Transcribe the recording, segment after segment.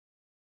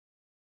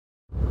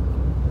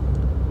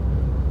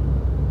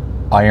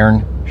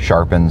Iron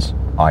sharpens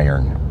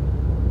iron,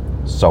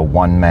 so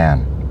one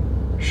man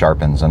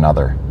sharpens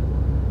another.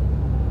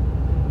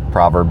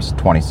 Proverbs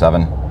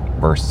 27,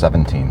 verse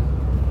 17.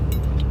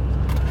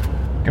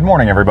 Good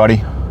morning,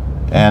 everybody,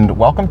 and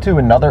welcome to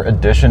another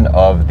edition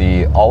of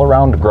the All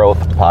Around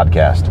Growth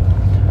podcast.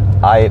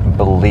 I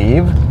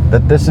believe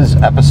that this is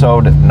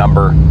episode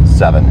number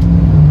 7.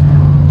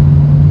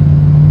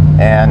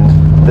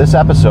 And this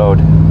episode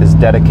is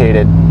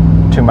dedicated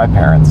to my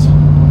parents.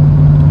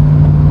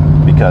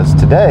 Because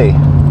today,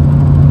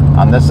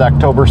 on this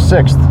October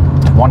 6th,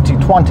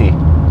 2020,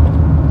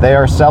 they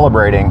are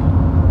celebrating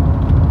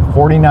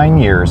 49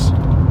 years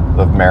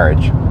of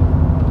marriage.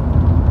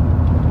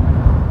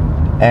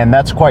 And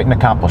that's quite an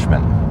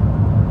accomplishment.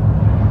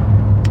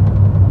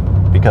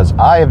 Because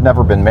I have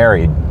never been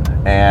married,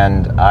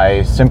 and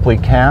I simply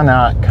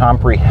cannot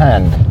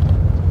comprehend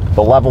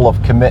the level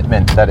of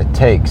commitment that it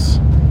takes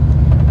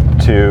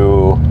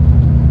to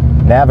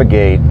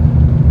navigate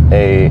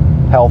a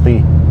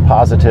healthy,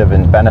 positive,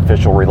 and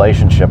beneficial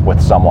relationship with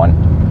someone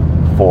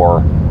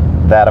for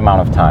that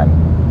amount of time.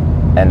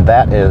 And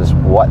that is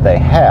what they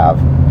have,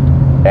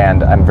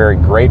 and I'm very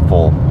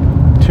grateful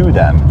to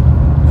them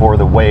for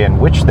the way in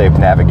which they've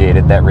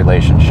navigated that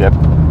relationship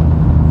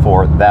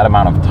for that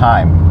amount of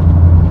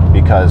time,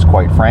 because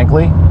quite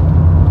frankly,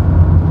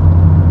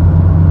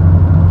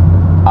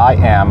 I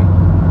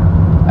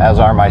am, as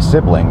are my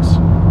siblings,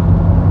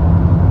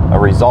 a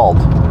result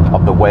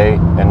of the way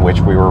in which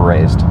we were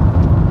raised.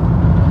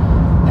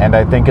 And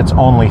I think it's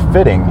only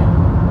fitting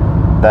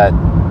that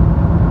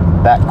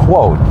that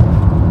quote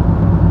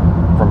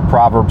from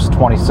Proverbs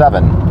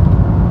 27,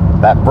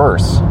 that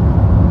verse,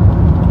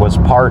 was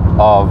part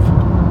of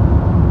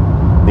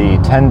the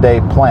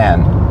 10-day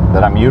plan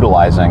that I'm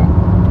utilizing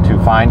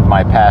to find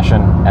my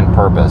passion and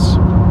purpose.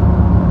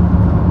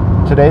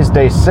 Today's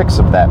day 6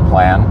 of that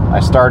plan. I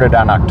started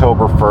on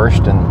October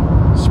 1st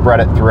and spread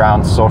it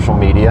throughout social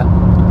media,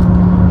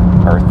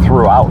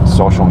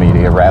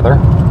 rather,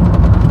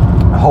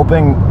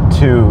 hoping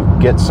to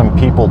get some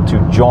people to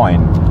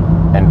join,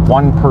 and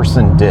one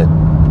person did.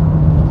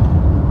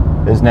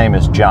 His name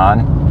is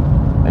John.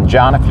 And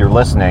John, if you're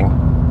listening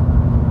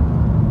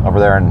over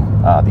there in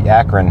the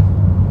Akron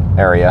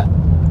area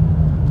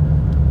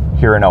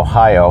here in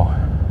Ohio,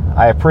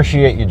 I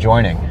appreciate you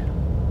joining.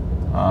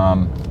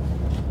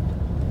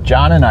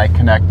 John and I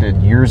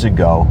connected years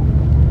ago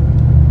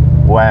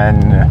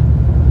when,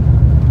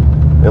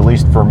 at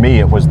least for me,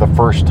 it was the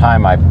first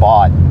time I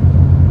bought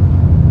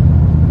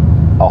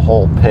a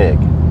whole pig.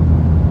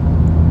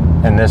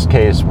 In this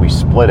case, we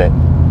split it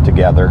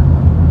together,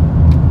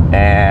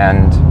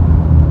 and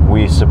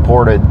we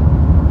supported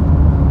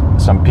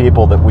some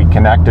people that we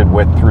connected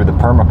with through the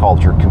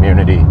permaculture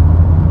community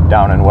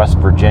down in West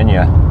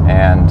Virginia,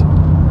 and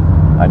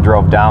I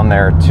drove down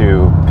there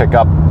to pick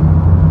up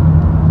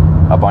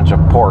a bunch of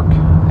pork,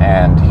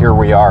 and here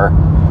we are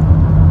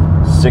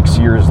 6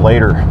 years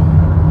later,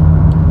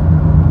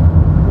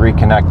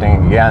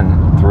 reconnecting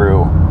again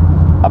through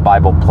a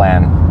Bible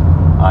plan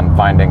on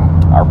finding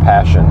our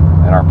passion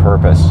and our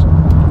purpose.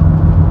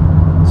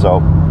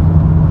 So,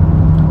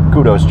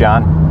 kudos,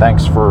 John.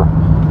 Thanks for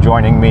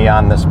joining me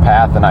on this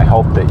path, and I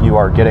hope that you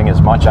are getting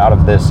as much out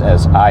of this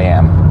as I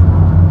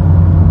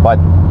am. But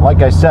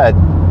like I said,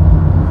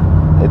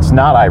 it's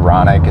not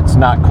ironic, it's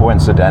not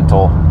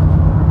coincidental.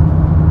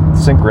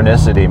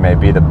 Synchronicity may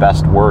be the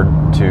best word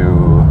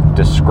to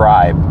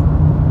describe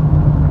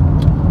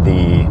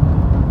the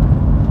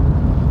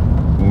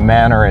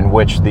manner in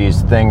which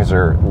these things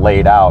are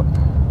laid out.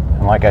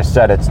 And like I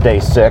said, it's day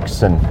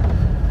 6, and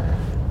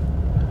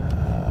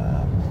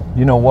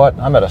you know what?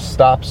 I'm at a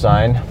stop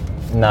sign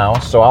now,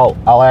 so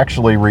I'll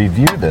actually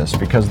review this,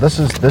 because this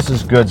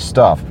is good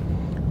stuff.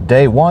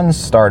 Day 1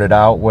 started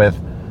out with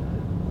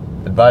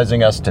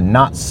advising us to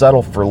not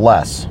settle for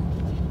less.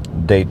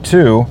 Day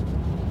 2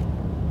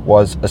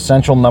 was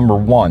essential number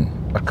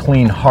 1, a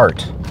clean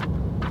heart.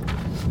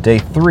 Day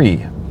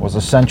 3 was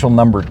essential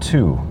number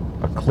 2,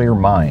 a clear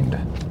mind.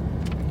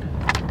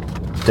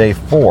 Day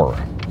 4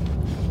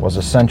 was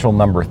essential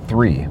number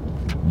 3,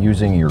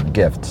 using your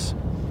gifts.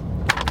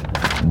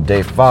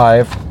 Day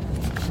 5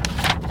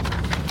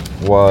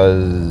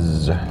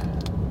 was...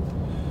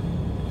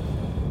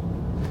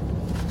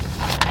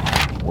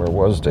 Where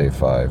was day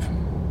 5?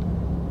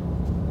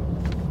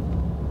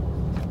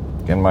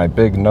 In my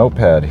big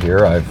notepad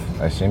here,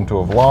 I seem to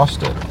have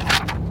lost it.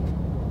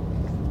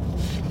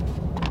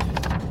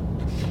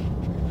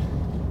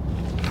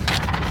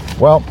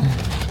 Well,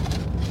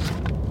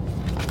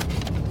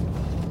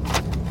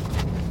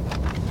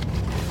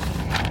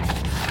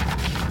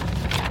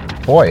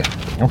 boy,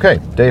 okay,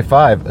 day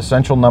 5,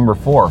 essential number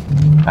 4,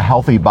 a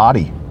healthy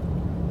body.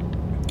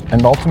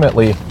 And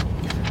ultimately,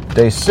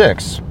 day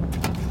 6,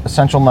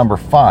 essential number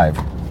 5,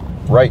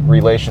 right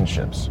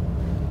relationships.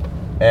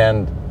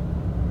 And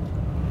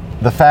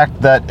the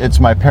fact that it's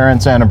my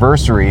parents'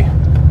 anniversary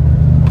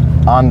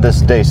on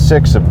this day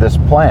 6 of this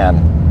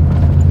plan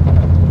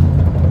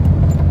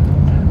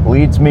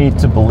leads me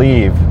to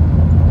believe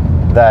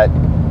that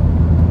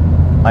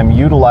I'm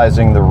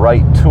utilizing the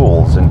right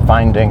tools and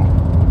finding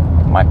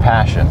my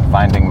passion,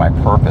 finding my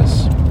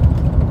purpose.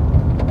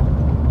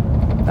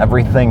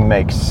 Everything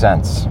makes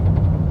sense.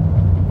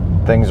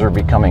 Things are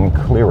becoming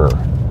clearer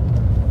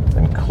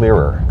and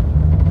clearer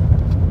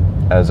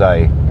as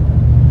I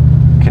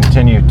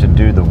continue to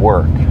do the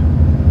work.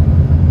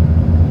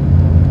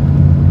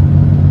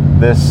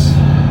 This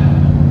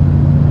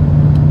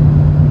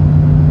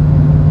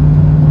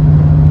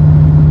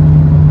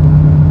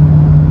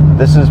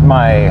is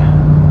my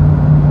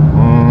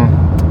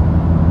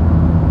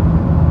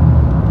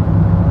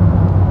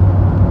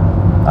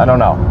I don't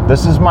know.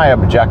 This is my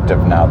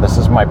objective now. This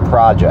is my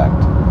project.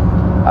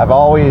 I've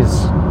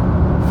always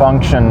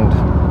functioned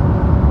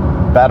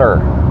better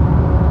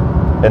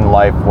in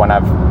life when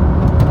I've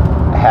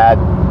had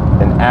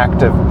an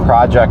active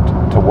project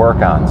to work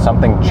on,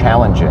 something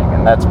challenging,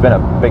 and that's been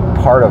a big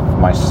part of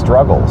my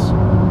struggles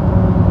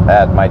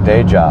at my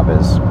day job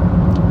is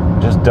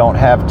just don't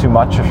have too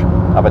much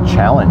of a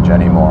challenge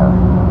anymore.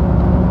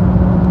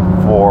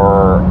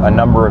 For a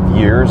number of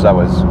years, I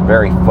was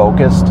very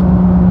focused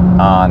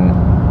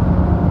on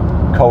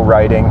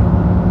co-writing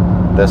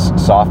this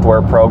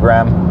software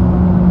program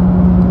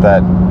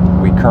that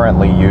we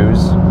currently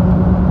use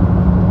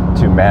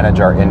to manage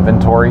our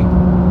inventory.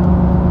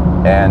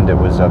 And it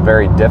was a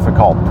very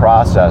difficult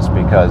process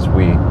because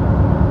we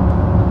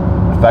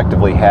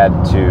effectively had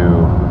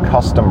to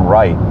custom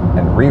write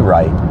and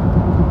rewrite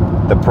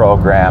the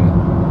program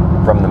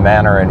from the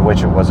manner in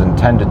which it was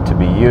intended to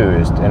be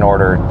used in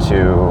order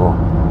to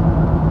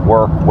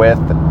work with,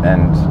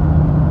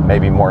 and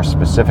maybe more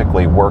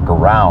specifically work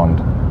around,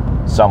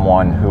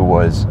 someone who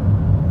was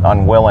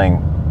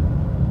unwilling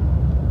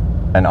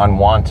and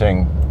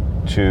unwanting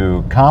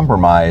to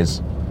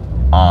compromise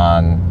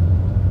on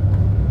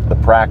the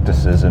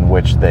practices in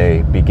which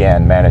they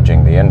began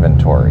managing the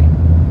inventory.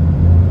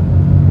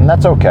 And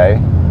that's okay.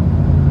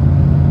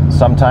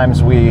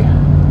 Sometimes we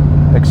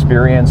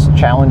experience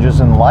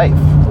challenges in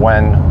life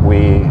when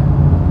we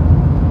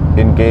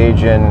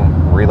engage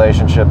in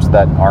relationships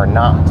that are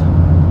not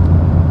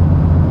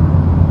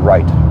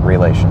right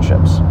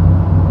relationships.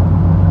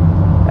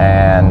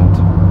 And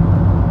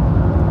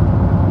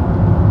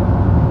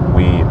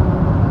we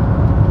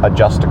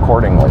adjust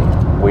accordingly.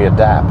 We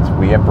adapt,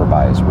 we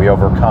improvise, we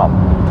overcome.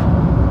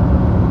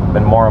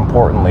 And more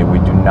importantly, we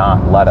do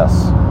not let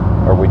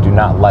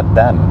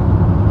them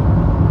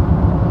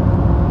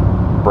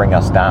bring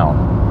us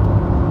down.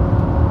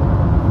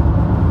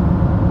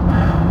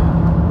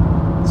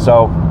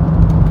 So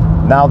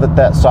now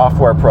that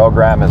software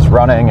program is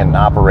running and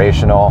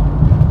operational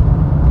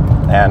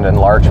and in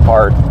large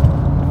part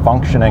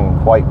functioning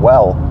quite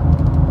well,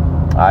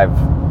 I've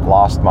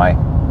lost my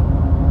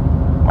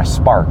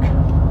spark.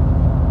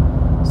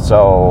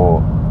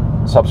 So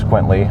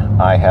subsequently,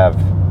 I have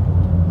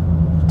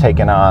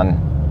taken on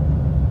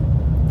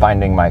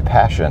finding my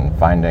passion,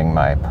 finding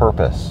my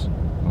purpose,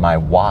 my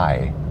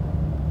why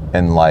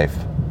in life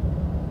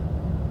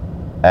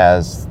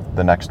as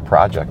the next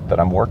project that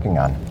I'm working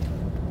on.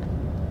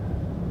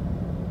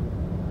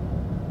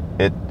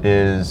 It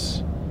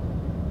is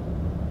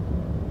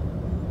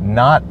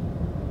not,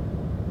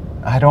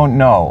 I don't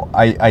know.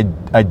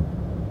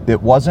 It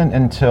wasn't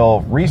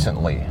until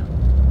recently,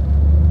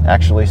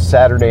 actually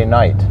Saturday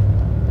night,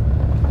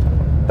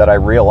 that I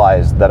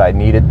realized that I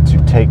needed to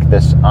take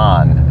this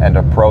on and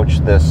approach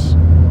this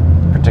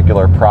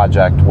particular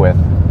project with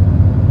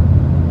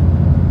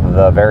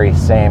the very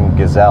same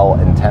gazelle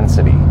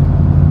intensity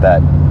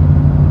that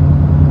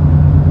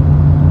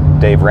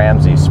Dave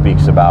Ramsey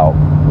speaks about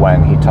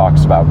when he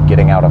talks about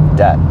getting out of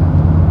debt.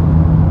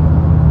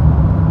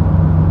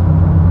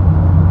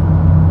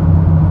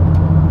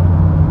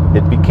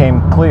 It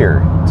became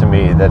clear to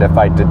me that if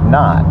I did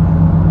not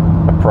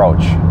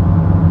approach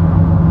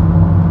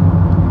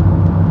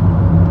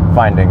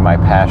finding my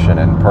passion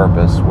and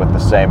purpose with the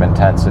same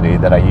intensity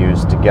that I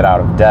used to get out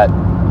of debt,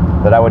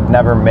 that I would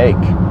never make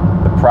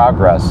the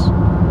progress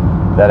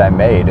that I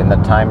made in the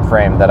time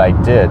frame that I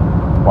did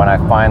when I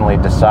finally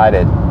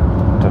decided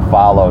to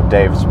follow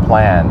Dave's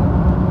plan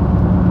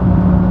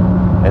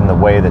in the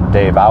way that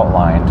Dave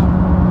outlined.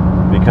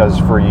 Because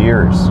for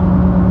years,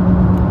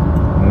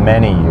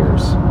 many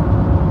years,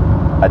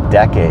 a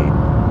decade,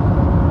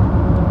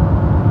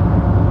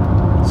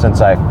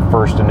 since I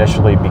first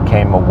initially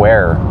became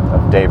aware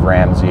of Dave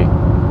Ramsey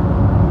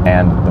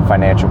and the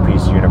Financial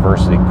Peace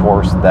University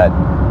course that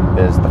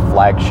is the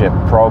flagship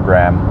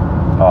program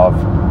of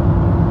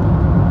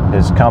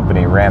his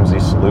company, Ramsey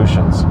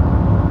Solutions.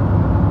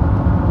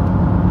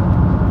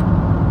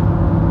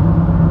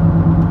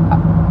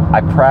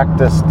 I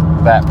practiced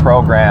that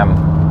program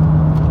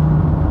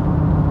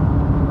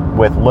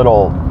with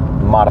little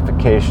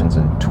modifications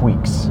and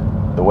tweaks,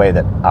 the way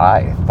that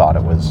I thought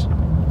it was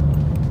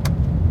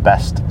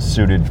best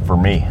suited for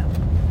me.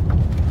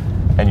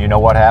 And you know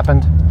what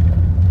happened?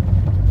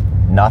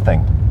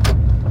 Nothing.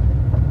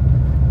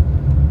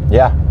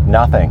 Yeah,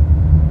 nothing.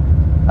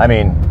 I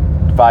mean,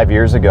 5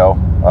 years ago,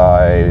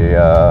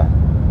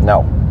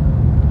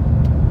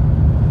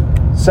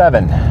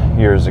 7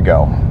 years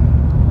ago,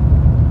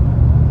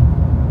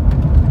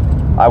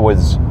 I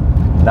was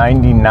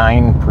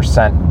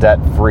 99% debt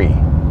free.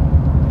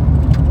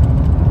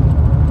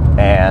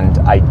 And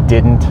I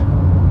didn't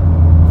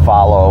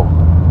follow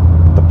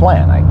the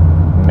plan. I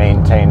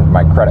maintained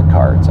my credit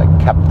cards. I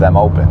kept them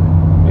open,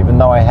 even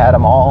though I had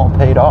them all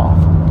paid off.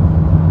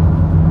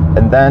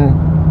 And then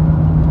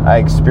I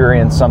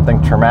experienced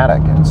something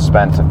traumatic and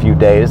spent a few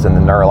days in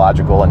the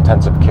neurological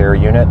intensive care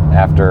unit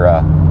after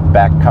a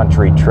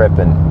backcountry trip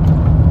in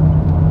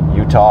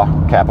Utah,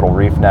 Capitol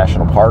Reef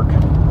National Park.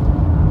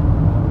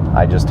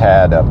 I just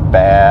had a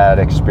bad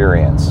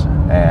experience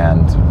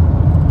and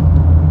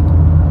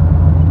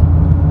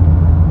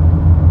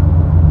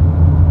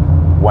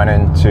went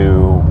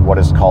into what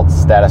is called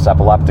status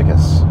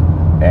epilepticus.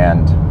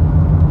 And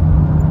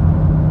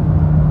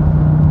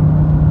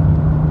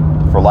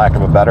for lack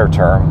of a better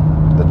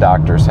term, the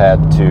doctors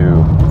had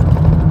to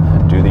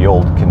do the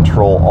old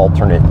control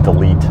alternate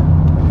delete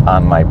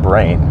on my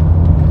brain.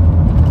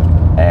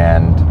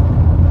 And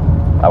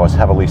I was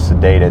heavily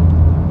sedated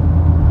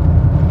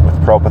with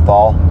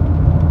propofol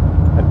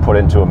and put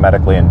into a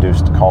medically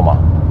induced coma.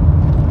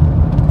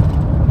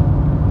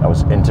 I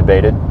was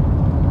intubated,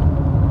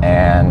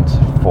 and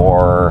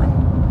for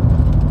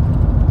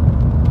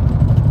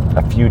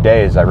a few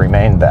days I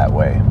remained that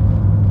way.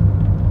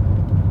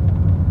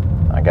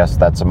 I guess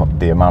that's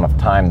the amount of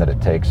time that it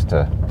takes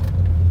to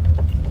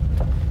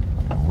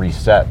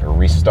reset or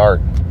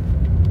restart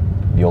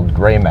the old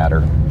gray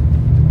matter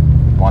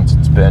once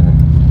it's been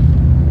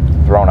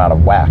thrown out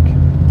of whack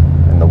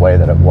in the way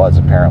that it was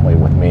apparently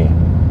with me.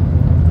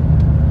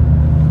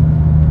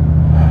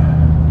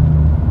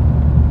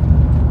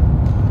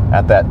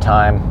 At that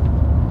time,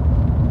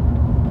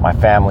 my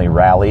family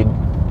rallied.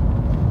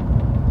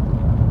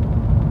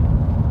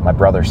 My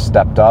brother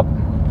stepped up,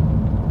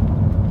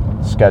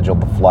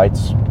 scheduled the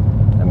flights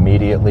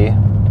immediately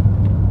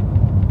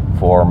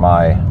for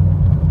my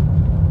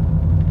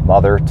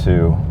mother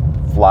to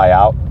fly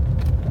out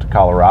to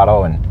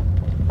Colorado and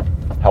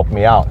help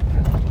me out,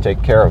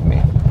 take care of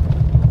me.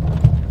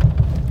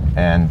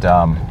 And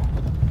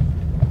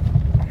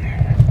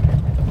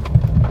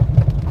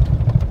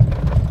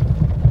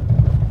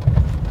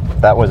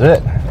that was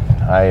it.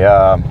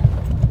 I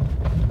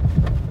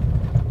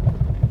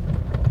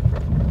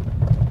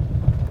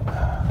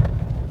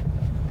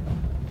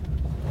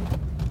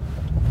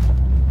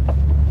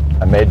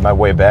made my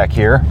way back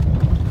here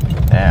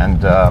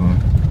and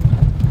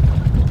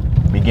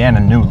began a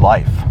new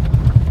life.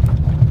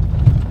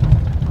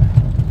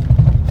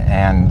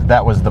 And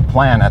that was the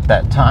plan at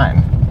that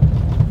time.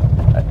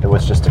 It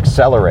was just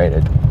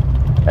accelerated.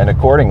 And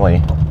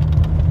accordingly,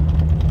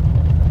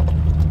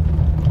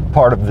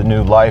 part of the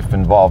new life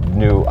involved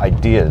new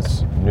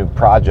ideas, new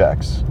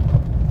projects,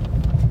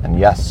 and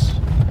yes,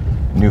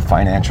 new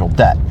financial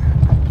debt.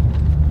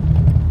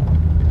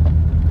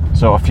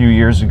 So a few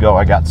years ago,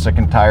 I got sick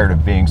and tired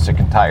of being sick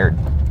and tired.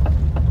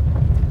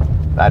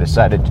 I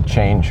decided to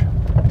change.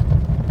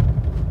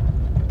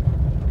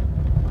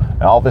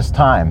 And all this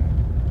time,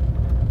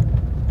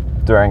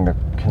 during the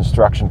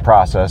construction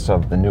process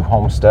of the new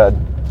homestead,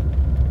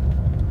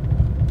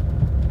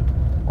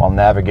 while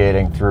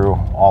navigating through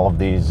all of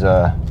these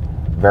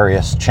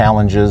various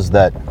challenges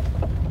that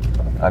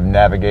I've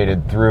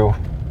navigated through,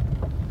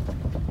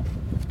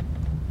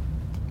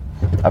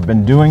 I've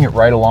been doing it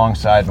right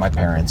alongside my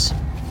parents.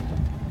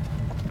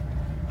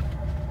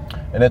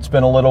 And it's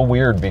been a little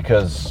weird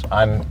because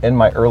I'm in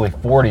my early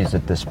 40s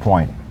at this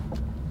point,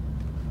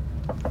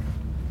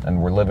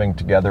 and we're living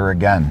together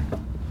again.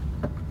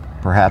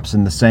 Perhaps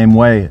in the same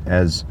way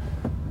as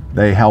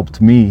they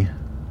helped me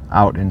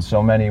out in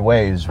so many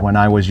ways when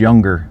I was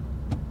younger.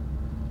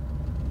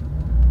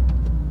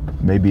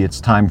 Maybe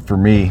it's time for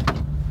me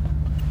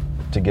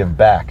to give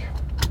back.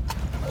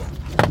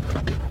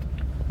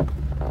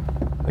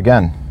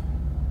 Again,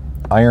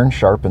 iron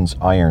sharpens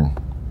iron,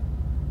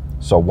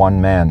 so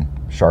one man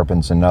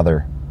sharpens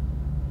another.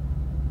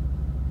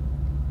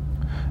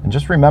 And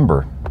just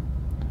remember,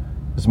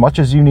 as much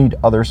as you need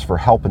others for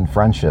help and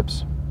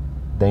friendships,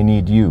 they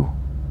need you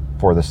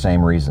for the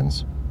same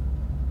reasons.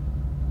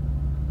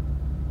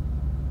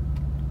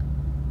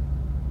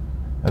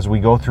 As we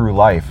go through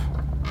life,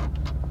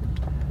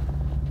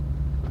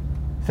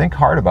 think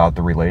hard about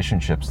the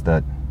relationships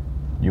that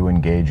you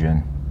engage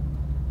in.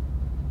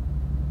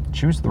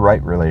 Choose the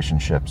right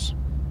relationships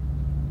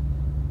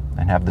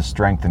and have the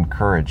strength and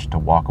courage to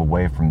walk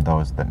away from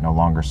those that no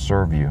longer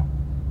serve you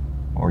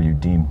or you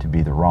deem to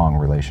be the wrong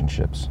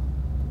relationships.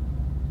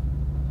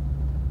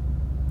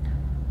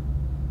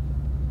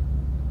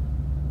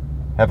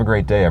 Have a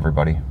great day,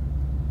 everybody.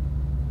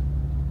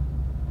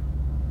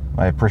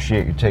 I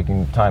appreciate you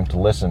taking the time to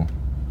listen.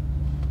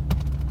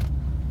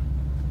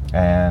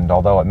 And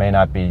although it may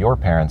not be your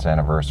parents'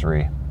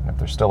 anniversary, if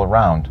they're still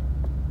around,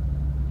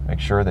 make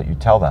sure that you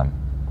tell them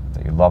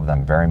that you love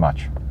them very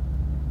much.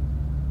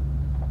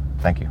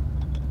 Thank you.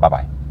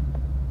 Bye-bye.